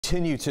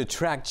continue to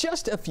track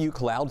just a few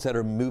clouds that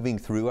are moving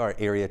through our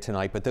area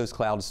tonight, but those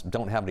clouds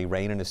don't have any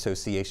rain in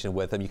association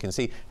with them. You can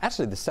see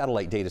actually the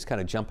satellite data is kind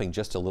of jumping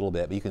just a little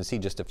bit, but you can see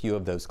just a few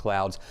of those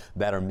clouds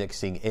that are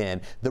mixing in.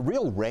 The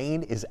real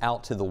rain is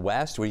out to the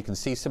west, where you can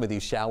see some of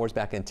these showers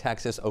back in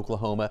Texas,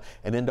 Oklahoma,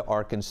 and into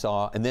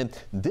Arkansas. And then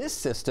this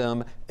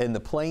system in the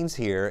plains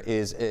here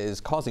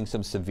is causing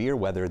some severe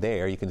weather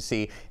there. You can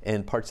see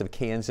in parts of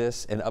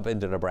Kansas and up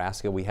into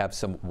Nebraska, we have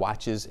some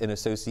watches in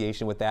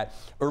association with that.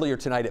 Earlier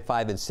tonight at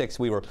 5 and 6,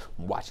 we were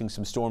watching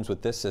some storms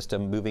with this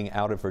system moving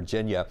out of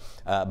Virginia,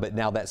 but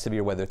now that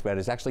severe weather threat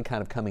is actually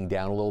kind of coming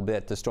down a little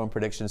bit. The Storm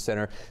Prediction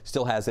Center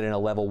still has it in a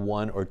level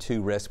 1 or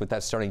 2 risk, but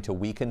that's starting to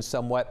weaken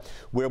somewhat.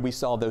 Where we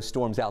saw those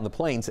storms out in the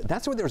plains,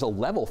 that's where there's a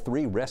level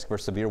 3 risk for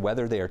severe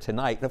weather there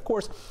tonight. And of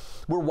course,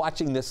 we're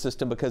watching this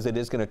system because it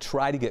is going to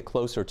try to get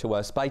closer to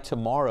us. By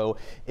tomorrow,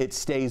 it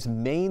stays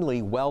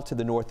mainly well to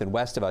the north and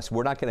west of us.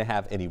 We're not going to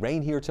have any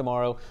rain here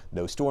tomorrow,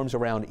 no storms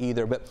around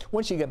either. But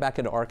once you get back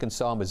into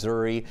Arkansas,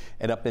 Missouri,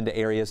 and up into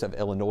areas of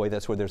Illinois,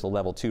 that's where there's a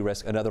level 2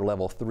 risk, another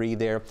level 3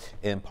 there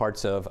in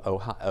parts of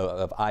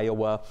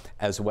Iowa,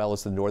 as well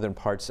as the northern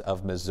parts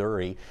of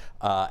Missouri.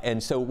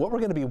 And so what we're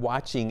going to be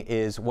watching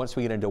is, once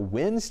we get into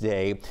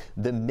Wednesday,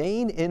 the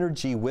main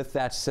energy with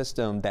that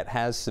system that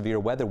has severe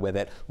weather with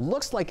it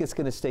looks like it's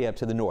going to stay up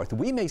to the north.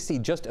 We may see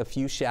just a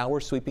few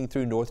showers sweeping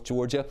through North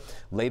Georgia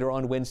later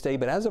on Wednesday,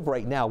 but as of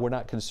right now, we're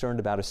not concerned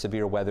about a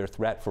severe weather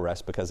threat for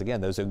us because, again,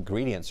 those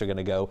ingredients are going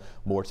to go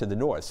more to the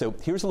north. So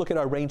here's a look at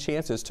our rain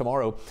chances.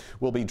 Tomorrow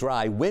will be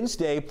dry.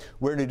 Wednesday,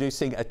 we're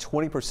introducing a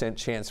 20%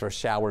 chance for a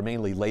shower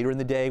mainly later in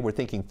the day. We're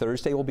thinking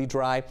Thursday will be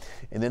dry,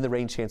 and then the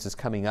rain chances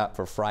coming up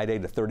for Friday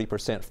to 30%,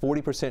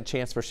 40%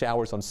 chance for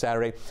showers on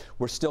Saturday.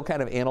 We're still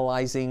kind of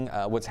analyzing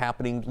what's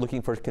happening,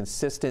 looking for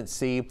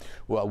consistency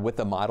with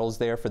the models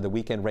there for the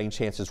weekend rain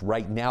chances.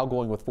 Right now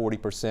going with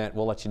 40%.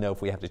 We'll let you know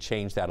if we have to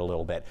change that a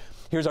little bit.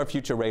 Here's our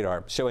future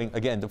radar showing,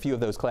 again, a few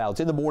of those clouds.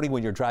 In the morning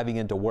when you're driving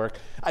into work,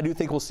 I do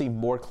think we'll see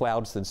more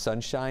clouds than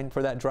sunshine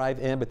for that drive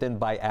in, but then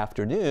by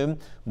afternoon,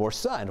 more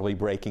sun will be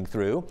breaking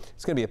through.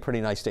 It's going to be a pretty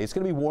nice day. It's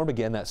going to be warm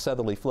again, that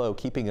southerly flow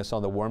keeping us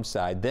on the warm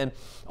side. Then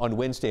on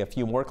Wednesday, a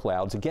few more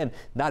clouds. Again,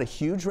 not a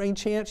huge rain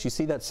chance. You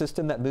see that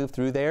system that moved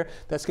through there?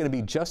 That's going to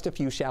be just a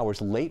few showers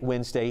late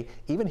Wednesday.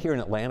 Even here in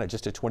Atlanta,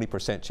 just a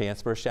 20%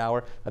 chance for a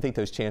shower. I think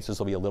those chances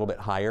will be a little bit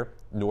higher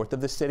north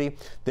of the city.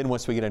 Then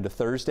once we get into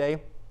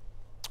Thursday,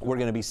 we're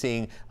going to be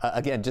seeing,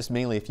 again, just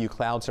mainly a few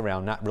clouds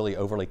around, not really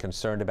overly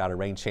concerned about a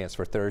rain chance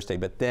for Thursday,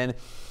 but then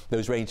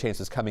those rain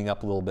chances coming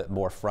up a little bit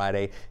more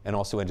Friday and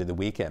also into the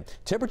weekend.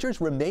 Temperatures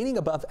remaining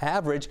above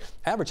average.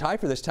 Average high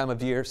for this time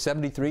of year,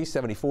 73,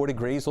 74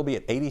 degrees. We'll be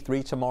at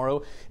 83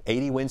 tomorrow,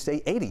 80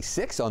 Wednesday,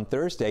 86 on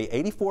Thursday,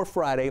 84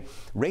 Friday.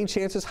 Rain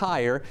chances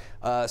higher.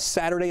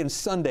 Saturday and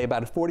Sunday,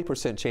 about a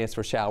 40% chance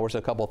for showers,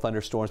 a couple of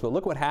thunderstorms. But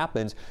look what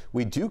happens.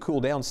 We do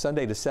cool down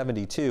Sunday to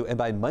 72, and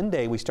by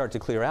Monday we start to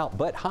clear out,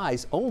 but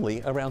highs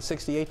only around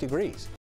 68 degrees.